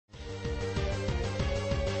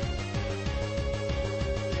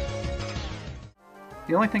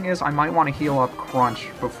The only thing is, I might want to heal up Crunch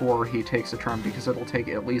before he takes a turn, because it'll take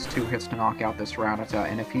at least 2 hits to knock out this Rattata,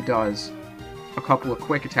 and if he does a couple of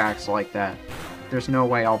quick attacks like that, there's no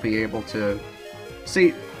way I'll be able to...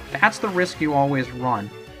 See, that's the risk you always run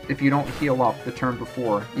if you don't heal up the turn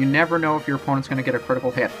before. You never know if your opponent's going to get a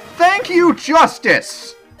critical hit. Thank you,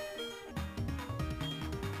 Justice!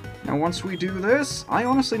 Now once we do this, I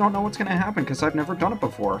honestly don't know what's going to happen, because I've never done it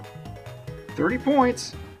before. 30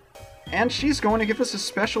 points, and she's going to give us a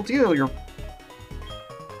special deal. You're...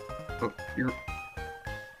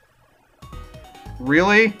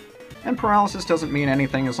 Really? And paralysis doesn't mean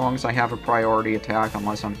anything as long as I have a priority attack,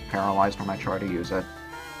 unless I'm paralyzed when I try to use it.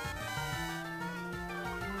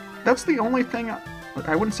 That's the only thing... Look,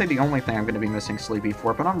 I wouldn't say the only thing I'm going to be missing Sleepy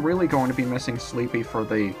for, but I'm really going to be missing Sleepy for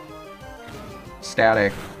the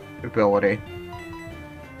static ability.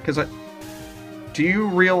 Because do you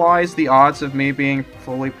realize the odds of me being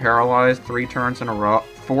fully paralyzed 3 turns in a row?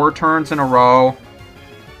 4 turns in a row?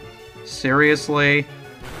 Seriously?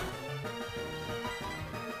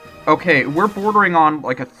 Okay, we're bordering on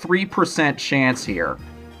like a 3% chance here.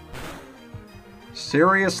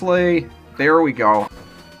 Seriously? There we go.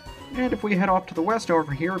 And if we head off to the west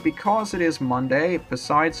over here, because it is Monday,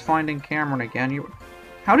 besides finding Cameron again, you...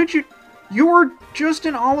 How did you... You were just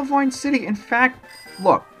in Olivine City. In fact,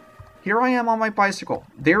 look. Here I am on my bicycle.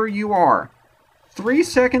 There you are. 3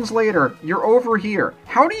 seconds later, you're over here.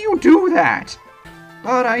 How do you do that?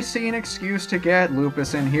 But I see an excuse to get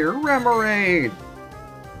Lupus in here. Remoraid!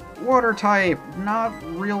 Water type. Not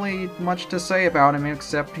really much to say about him,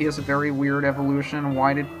 except he has a very weird evolution.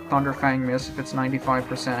 Why did Thunderfang miss if it's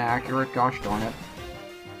 95% accurate? Gosh darn it.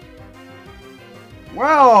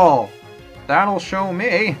 Well, that'll show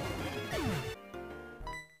me.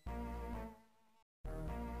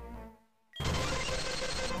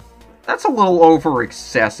 That's a little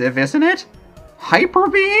over-excessive, isn't it? Hyper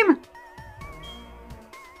Beam?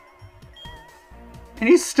 And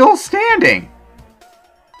he's still standing!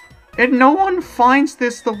 And no one finds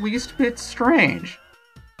this the least bit strange.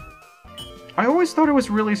 I always thought it was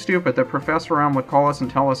really stupid that Professor Elm would call us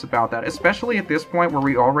and tell us about that, especially at this point where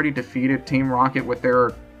we already defeated Team Rocket with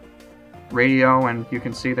their radio, and you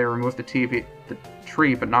can see they removed the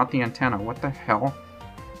tree, but not the antenna. What the hell?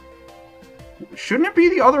 Shouldn't it be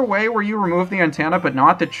the other way, where you remove the antenna but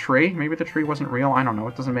not the tree? Maybe the tree wasn't real, I don't know,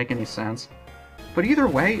 it doesn't make any sense. But either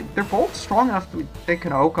way, they're both strong enough that they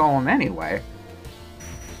could OHKO them anyway.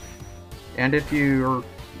 And if you're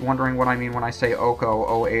wondering what I mean when I say OHKO,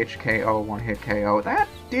 O-H-K-O, one-hit KO, that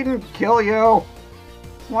didn't kill you!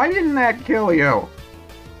 Why didn't that kill you?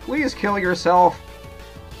 Please kill yourself.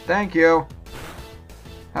 Thank you.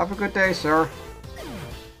 Have a good day, sir.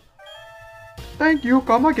 Thank you,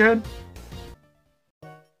 come again.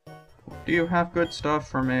 Do you have good stuff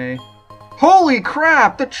for me? Holy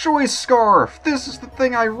crap! The Choice Scarf! This is the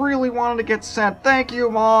thing I really wanted to get sent. Thank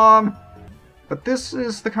you, Mom! But this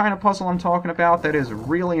is the kind of puzzle I'm talking about that is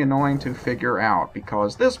really annoying to figure out,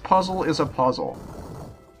 because this puzzle is a puzzle.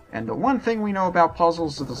 And the one thing we know about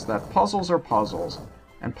puzzles is that puzzles are puzzles.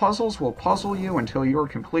 And puzzles will puzzle you until you're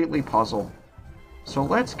completely puzzled. So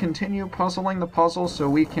let's continue puzzling the puzzle so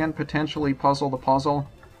we can potentially puzzle the puzzle.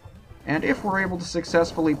 And if we're able to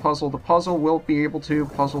successfully puzzle the puzzle, we'll be able to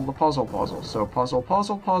puzzle the puzzle. So puzzle,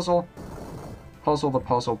 puzzle, puzzle. Puzzle the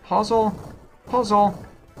puzzle, puzzle. Puzzle.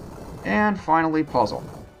 And finally puzzle.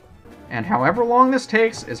 And however long this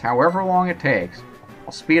takes is however long it takes.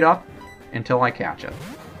 I'll speed up until I catch it.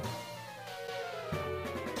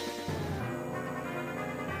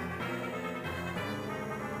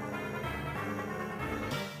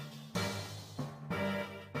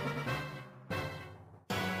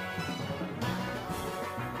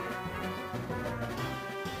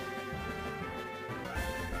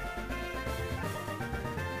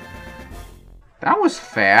 That was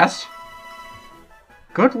fast.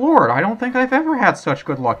 Good lord, I don't think I've ever had such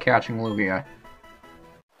good luck catching Lugia.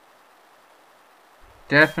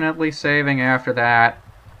 Definitely saving after that.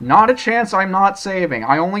 Not a chance I'm not saving.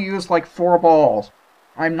 I only used like 4 balls.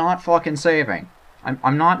 I'm not fucking saving.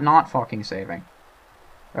 I'm not fucking saving.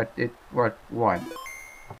 What?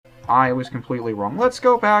 I was completely wrong. Let's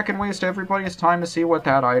go back and waste everybody's time to see what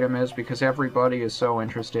that item is, because everybody is so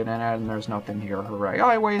interested in it and there's nothing here. Hooray.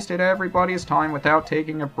 I wasted everybody's time without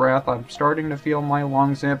taking a breath. I'm starting to feel my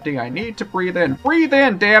lungs empty. I need to breathe in. Breathe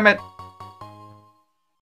in, damn it!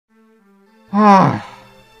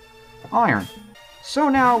 Iron. So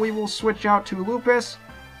now we will switch out to Lupus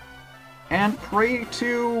and pray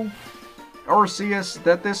to Arceus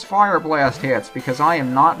that this Fire Blast hits, because I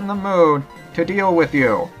am not in the mood to deal with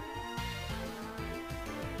you.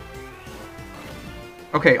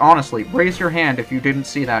 Okay, honestly, raise your hand if you didn't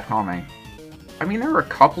see that coming. I mean, there are a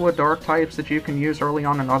couple of dark types that you can use early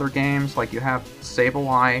on in other games, like you have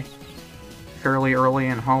Sableye fairly early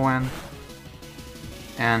in Hoenn.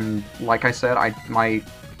 And like I said, my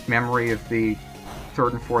memory of the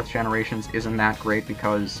 3rd and 4th generations isn't that great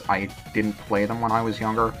because I didn't play them when I was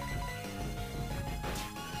younger.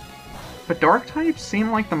 But dark types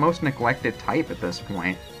seem like the most neglected type at this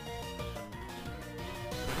point.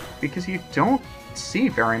 Because you don't see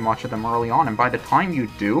very much of them early on, and by the time you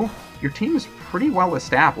do, your team is pretty well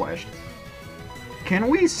established. Can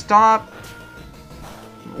we stop...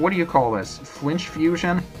 what do you call this? Flinch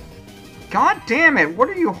fusion? God damn it, what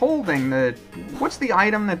are you holding? What's the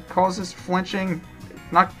item that causes flinching?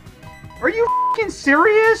 Not... Are you f***ing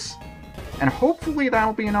serious? And hopefully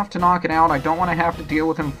that'll be enough to knock it out. I don't want to have to deal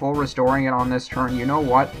with him full restoring it on this turn. You know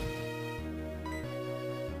what?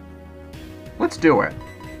 Let's do it.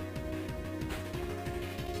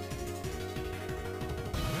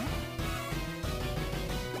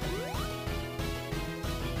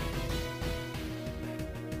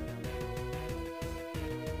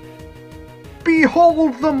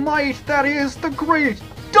 Behold the might that is the great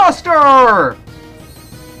Duster!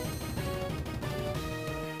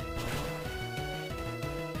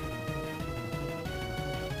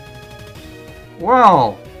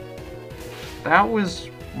 Well, that was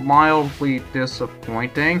mildly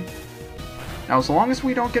disappointing. Now, as long as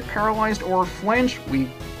we don't get paralyzed or flinch,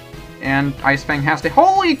 and Ice Fang has to...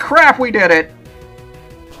 Holy crap, we did it!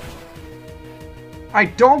 I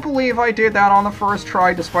don't believe I did that on the first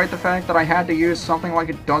try, despite the fact that I had to use something like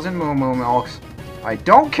a dozen Moo Moo Milks. I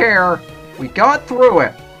don't care. We got through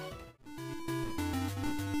it.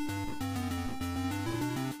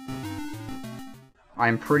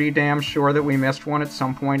 I'm pretty damn sure that we missed one at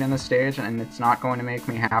some point in the stage, and it's not going to make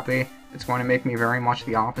me happy. It's going to make me very much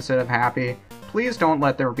the opposite of happy. Please don't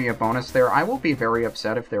let there be a bonus there. I will be very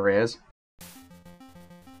upset if there is.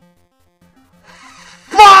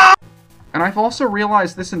 And I've also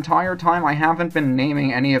realized this entire time I haven't been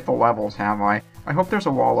naming any of the levels, have I? I hope there's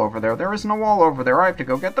a wall over there. There isn't a wall over there. I have to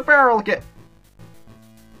go get the barrel.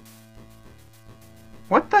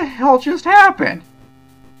 What the hell just happened?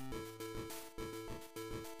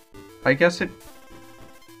 I guess it...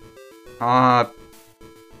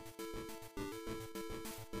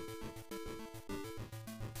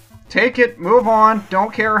 Take it, move on,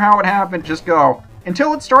 don't care how it happened, just go.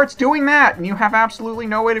 Until it starts doing that, and you have absolutely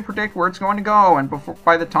no way to predict where it's going to go, and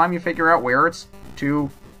by the time you figure out where, it's too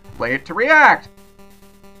late to react.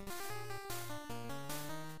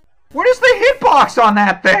 What is the hitbox on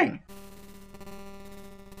that thing?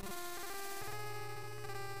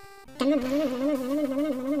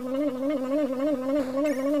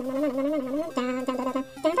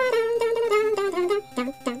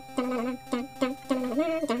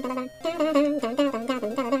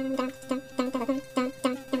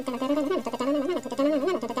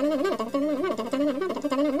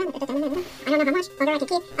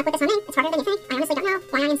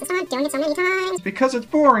 Because it's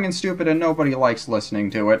boring and stupid and nobody likes listening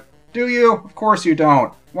to it. Do you? Of course you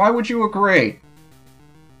don't. Why would you agree?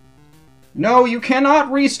 No, you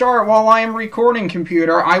cannot restart while I am recording,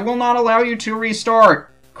 computer. I will not allow you to restart.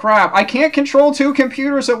 Crap, I can't control two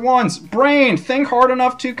computers at once. Brain, think hard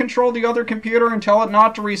enough to control the other computer and tell it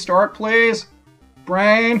not to restart, please.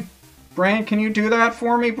 Brain? Brain, can you do that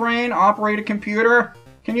for me, Brain? Operate a computer?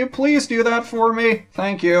 Can you please do that for me?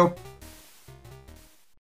 Thank you.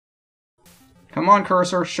 Come on,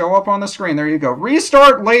 cursor. Show up on the screen. There you go.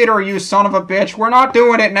 Restart later, you son of a bitch. We're not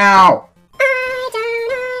doing it now. I do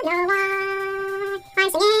not know why I'm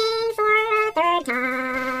singing for a third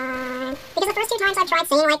time. Because the first two times I've tried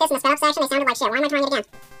singing like this in the setup section, they sounded like shit. Why am I trying it again?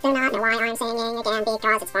 Do not know why I'm singing again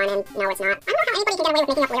because it's fun and no, it's not. I don't know how anybody can get away with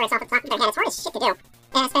making up lyrics off the top of their head. It's hard as shit to do.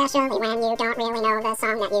 Especially when you don't really know the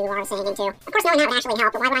song that you are singing to. Of course, knowing that would actually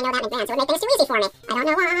help, but why would I know that in advance? It would make things too easy for me. I don't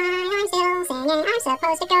know why I'm still singing. I'm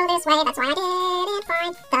supposed to go this way. That's why I didn't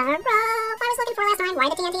find the rope I was looking for last time.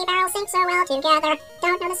 Why the TNT barrels sync so well together?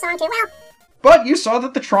 Don't know the song too well. But you saw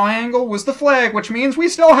that the triangle was the flag, which means we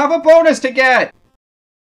still have a bonus to get!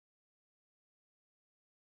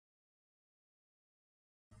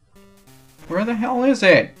 Where the hell is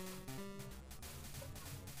it?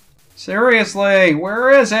 Seriously, where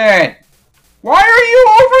is it? Why are you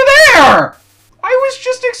over there? I was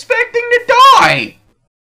just expecting to die!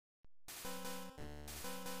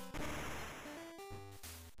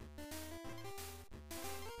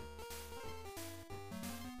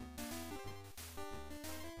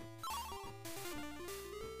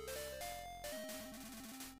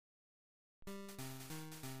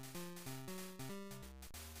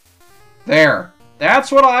 There.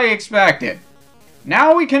 That's what I expected.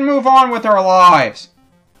 Now we can move on with our lives.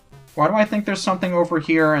 Why do I think there's something over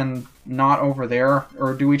here and not over there?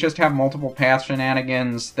 Or do we just have multiple path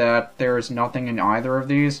shenanigans that there's nothing in either of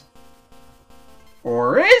these?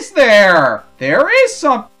 Or is there? There is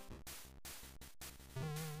some...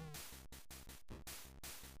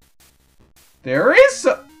 There is...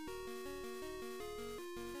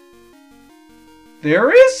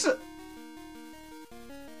 There is...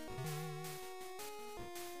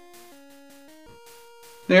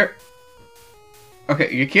 There...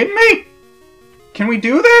 Okay, you kidding me? Can we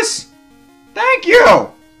do this? Thank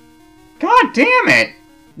you! God damn it!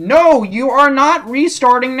 No, you are not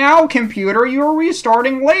restarting now, computer. You are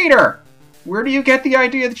restarting later. Where do you get the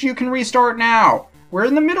idea that you can restart now? We're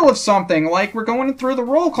in the middle of something, like we're going through the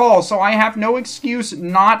roll call, so I have no excuse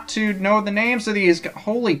not to know the names of these.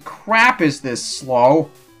 Holy crap, is this slow?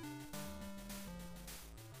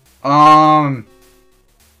 How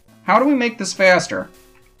do we make this faster?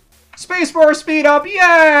 Spacebar speed up, yay!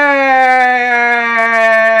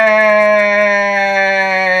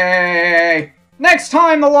 Next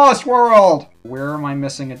time, the Lost World! Where am I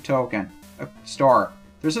missing a token? A star.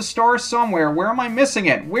 There's a star somewhere. Where am I missing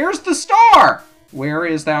it? Where's the star? Where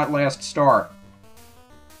is that last star?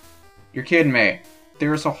 You're kidding me.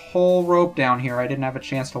 There's a whole rope down here I didn't have a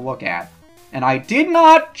chance to look at. And I did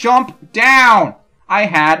not jump down! I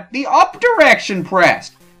had the up direction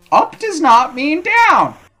pressed. Up does not mean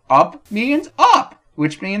down. Up means up,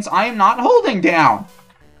 which means I am not holding down.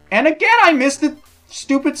 And again, I missed the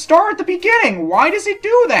stupid star at the beginning. Why does it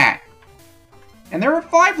do that? And there are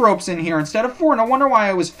 5 ropes in here instead of 4. No wonder why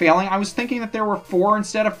I was failing. I was thinking that there were 4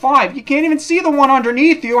 instead of 5. You can't even see the one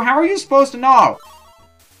underneath you. How are you supposed to know?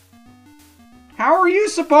 How are you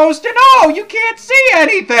supposed to know? You can't see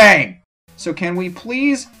anything! So can we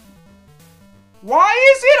please...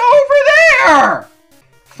 Why is it over there?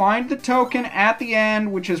 Find the token at the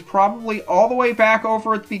end, which is probably all the way back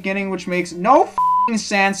over at the beginning, which makes no f***ing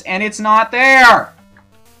sense, and it's not there.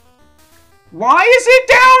 Why is it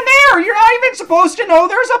down there? You're not even supposed to know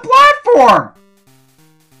there's a platform!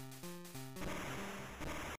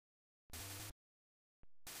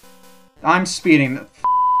 I'm speeding the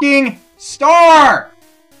f***ing star!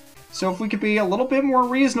 So if we could be a little bit more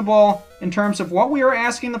reasonable in terms of what we are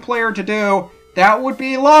asking the player to do, that would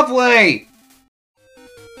be lovely!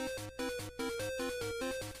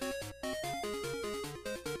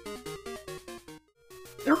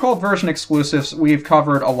 They're called version exclusives. We've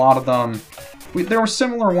covered a lot of them. There were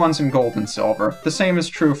similar ones in Gold and Silver. The same is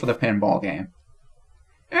true for the pinball game.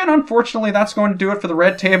 And unfortunately, that's going to do it for the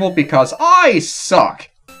red table because I suck!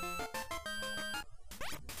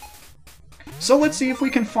 So let's see if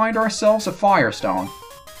we can find ourselves a Firestone.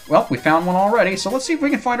 Well, we found one already, so let's see if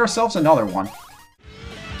we can find ourselves another one.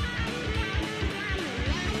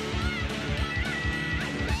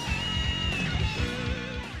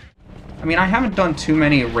 I mean, I haven't done too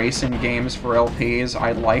many racing games for LPs.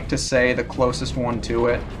 I'd like to say the closest one to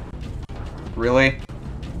it. Really?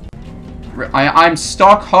 I'm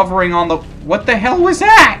stuck hovering on the... What the hell was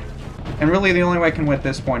that? And really, the only way I can win at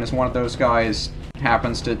this point is one of those guys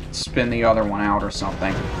happens to spin the other one out or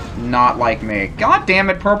something. Not like me. God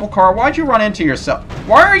damn it, Purple Car. Why'd you run into yourself?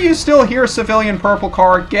 Why are you still here, civilian Purple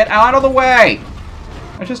Car? Get out of the way!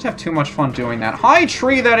 I just have too much fun doing that. Hi,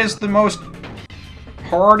 tree, that is the most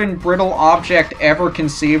hard and brittle object ever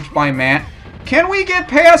conceived by man. Can we get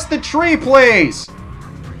past the tree, please?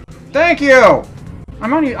 Thank you! I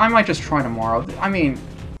might just try tomorrow. I mean...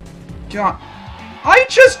 God... I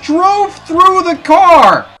just drove through the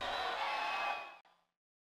car!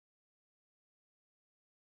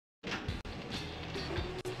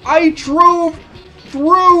 I drove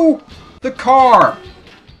through the car!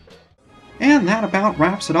 And that about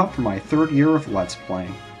wraps it up for my 3rd year of Let's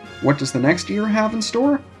Playing. What does the next year have in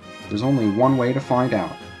store? There's only one way to find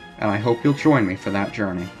out, and I hope you'll join me for that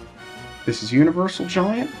journey. This is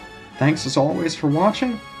UniversalGiant. Thanks as always for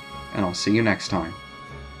watching, and I'll see you next time.